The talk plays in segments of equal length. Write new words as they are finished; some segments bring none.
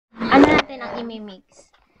natin ang imimix.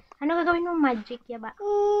 Ano gagawin mo magic, yaba?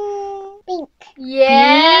 Pink.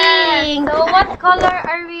 Yes! Pink. So, what color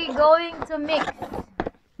are we going to mix?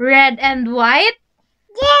 Red and white?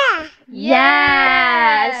 Yeah.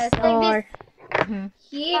 Yes! Like this.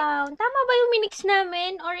 Tama ba yung minix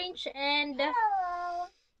namin? Orange and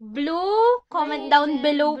blue? Comment Orange down and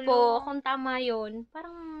below blue. po kung tama yun.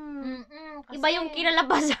 Parang iba yung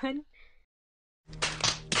kinalabasan.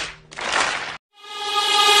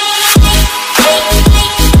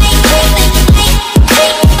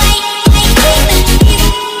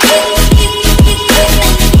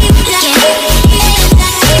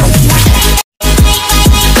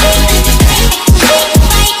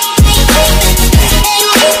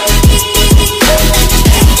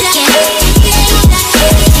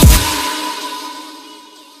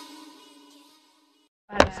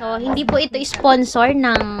 So, hindi po ito sponsor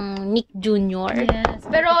ng Nick Jr. Yes.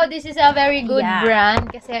 Pero this is a very good Yeah. brand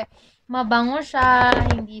kasi mabango siya,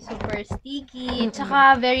 hindi super sticky,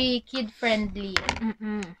 tsaka very kid-friendly.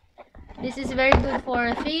 This is very good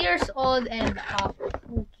for 3 years old and up.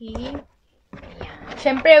 Okay.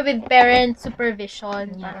 Siyempre with parent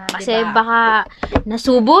supervision. Para, Kasi diba? baka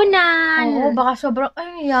nasubunan. Oo, baka sobrang,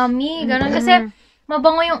 ay, yummy. Ganun. Kasi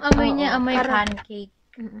mabango yung amoy niya, amoy pancake.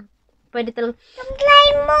 Pwede talaga. Yung clay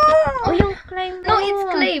mo. Oh, yung climb. No, it's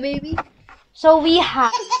clay, baby. So, we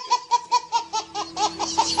have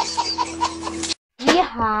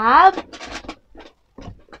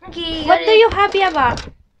Okay. what do you have, Yaba?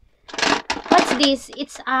 What's this?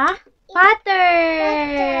 It's a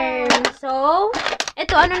pattern. So,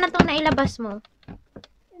 ito, ano na itong nailabas mo?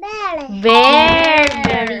 Bear. Bear.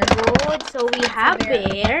 Very good. So, we have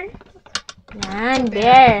bear. Yan,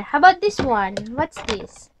 bear. How about this one? What's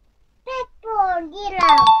this? Purple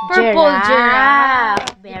giraffe. Purple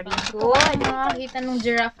giraffe. Very good. Makakita nung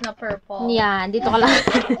giraffe na purple. Yan, dito ka lang.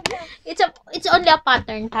 It's only a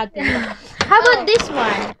pattern. How about this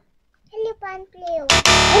one? Elephant blue.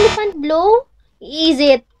 Elephant blue? Is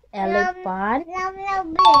it elephant? Love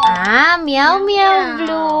blue. Meow meow Meow.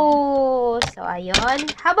 blue. So, ayun.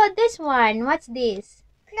 How about this one? What's this?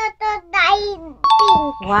 Crocodile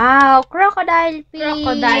pink. Wow, crocodile pink.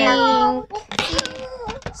 Crocodile.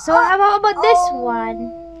 So, how about this one?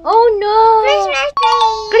 Oh no! Christmas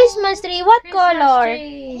tree. Christmas tree. What Christmas color?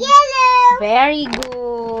 tree. Yellow. Very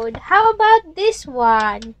good. How about this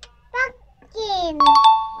one? Pumpkin.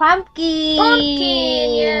 Pumpkin. Pumpkin,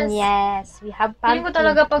 yes. Yes, we have Feeling pumpkin. ko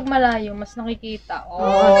talaga pag malayo, mas nakikita.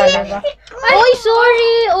 Oo, talaga. Oy,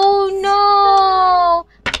 sorry. Oh no.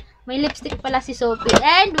 May lipstick pala si Sophie.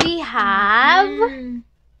 And we have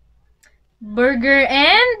Burger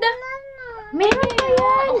and meron pa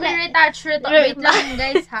yan. okay, retouch. Wait lang,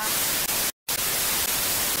 guys, ha.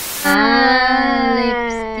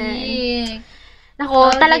 Lipstick.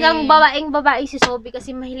 Nako, Okay. talagang babaeng-babae si Sophie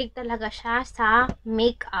kasi mahilig talaga siya sa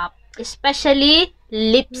makeup. Especially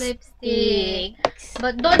lipstick.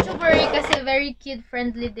 But don't you worry kasi very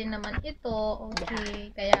kid-friendly din naman ito.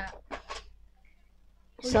 Okay, kaya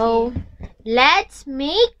So, let's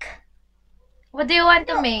make... what do you want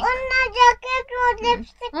to make? Una jacket with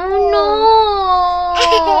lipstick. Oh no!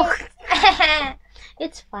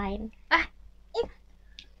 It's fine.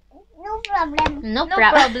 No problem. No No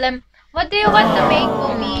problem. problem. What do you want to make,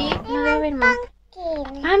 Mommy? Ano gawin mo?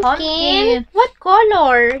 Pumpkin. Pumpkin? What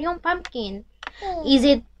color? Yung pumpkin. Pink. Is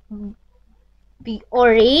it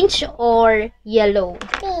orange or yellow?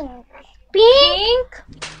 Pink. Pink?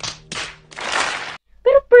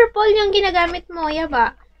 Pero purple yung ginagamit mo,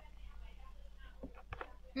 yaba.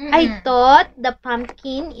 I thought the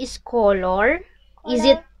pumpkin is color. Is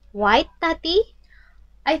it white, Tati?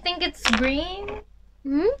 I think it's green.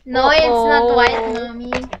 Hmm? No, it's not Oo. white, Mommy.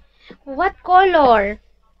 What color?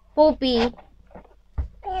 Poppy.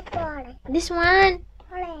 Purple. This one.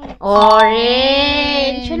 Orange.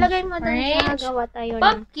 Orange. So, lagay mo doon. Orange. Gawa tayo ng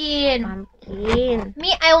Pumpkin. pumpkin. Me,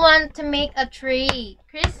 I want to make a tree.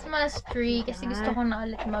 Christmas tree. Kasi gusto ko na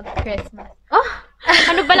ulit mag-Christmas. Oh!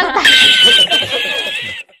 Ano ba lang tayo?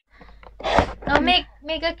 No, make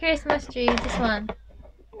a Christmas tree. This one.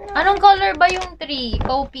 Anong color ba yung tree?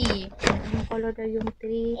 Poppy. Anong color daw yung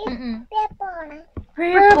tree? Purple.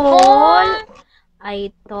 Purple.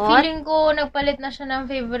 I thought Feeling ko, nagpalit na siya ng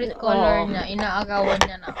favorite color niya. Inaagawan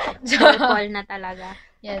niya na. purple na talaga.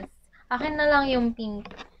 Yes. Akin na lang yung pink.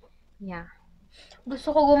 Yeah.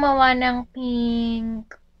 Gusto ko gumawa ng pink.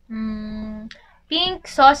 Pink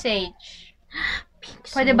sausage.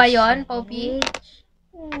 Pwede ba yon, Poppy?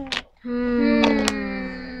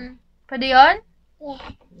 Pwede yon?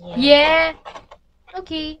 Yeah. Yeah.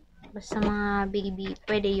 Okay. Basta mga baby,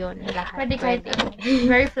 pwede yon lahat. Pwede kahit ano.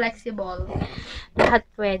 Very flexible. Lahat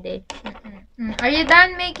pwede. Are you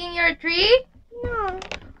done making your tree? No.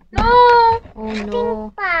 No. Oh no.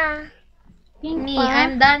 Pa. Pink Me, pa?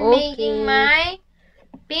 I'm done Okay. making my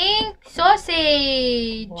pink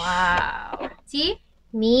sausage. Wow. See?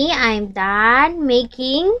 Me, I'm done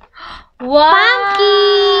making Wow.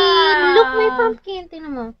 pumpkin. Look, may pumpkin.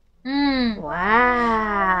 Tingnan mo.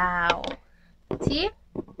 Wow. See?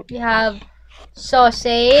 We have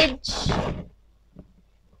sausage,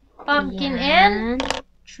 pumpkin, and Yan.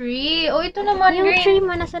 tree. Oh, ito naman Yung green. tree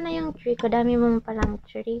mo, nasa na yung tree? Kadami mo palang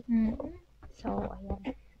tree. So,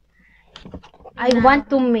 ayan. I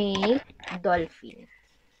want to make dolphin.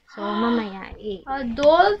 So, mamaya A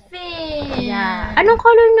dolphin. Yeah. Anong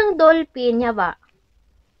color ng dolphin niya ba?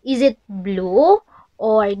 Is it blue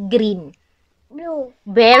or green? Blue.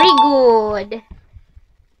 Very good.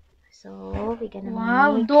 So, we're gonna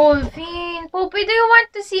Wow, make... dolphin. Poppy, do you want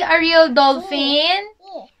to see a real dolphin?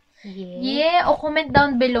 Yeah. Yeah. Yeah. O comment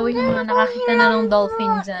down below yung mga nakakita na ng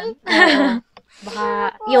dolphin dyan.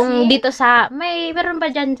 Baka, yung dito sa, meron ba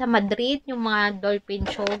dyan sa Madrid, yung mga dolphin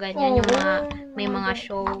show, ganyan, yung mga, may mga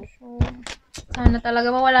show. Sana talaga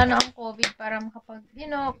mawala na ang COVID para makapag,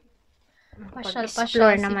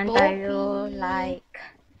 Explore naman tayo, like,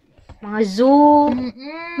 mga zoo.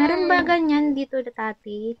 Meron ba ganyan dito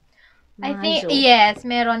dati? I Mga think, zoo. yes,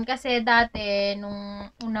 meron. Kasi dati, nung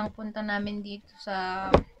unang punta namin dito sa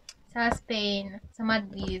Spain, sa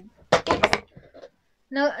Madrid,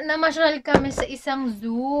 namasyal kami sa isang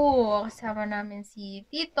zoo. Kasama namin si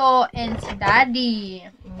Tito and si Daddy.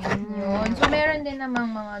 Yun. So, meron din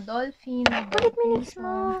namang mga dolphin. Bakit minix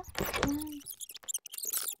mo?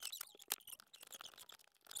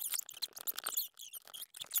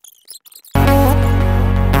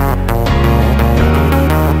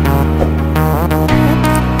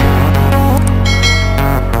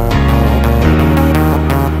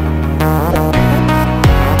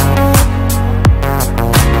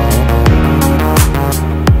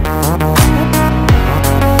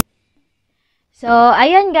 So,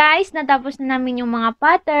 ayun guys, natapos na namin yung mga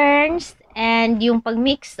patterns and yung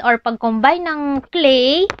pag-mix or pag-combine ng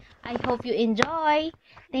clay. I hope you enjoy.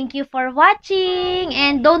 Thank you for watching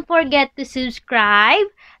and don't forget to subscribe,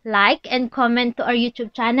 like, and comment to our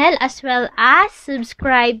YouTube channel as well as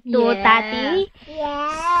subscribe to Yeah. Tati.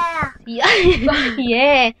 Yeah.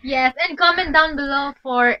 Yeah. Yes, and comment down below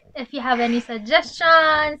for if you have any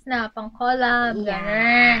suggestions na pang collab,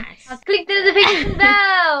 ganun. Yes. Click the notification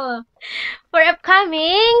bell! For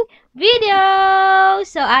upcoming videos.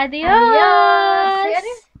 So, adios. Adios.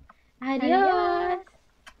 Adios.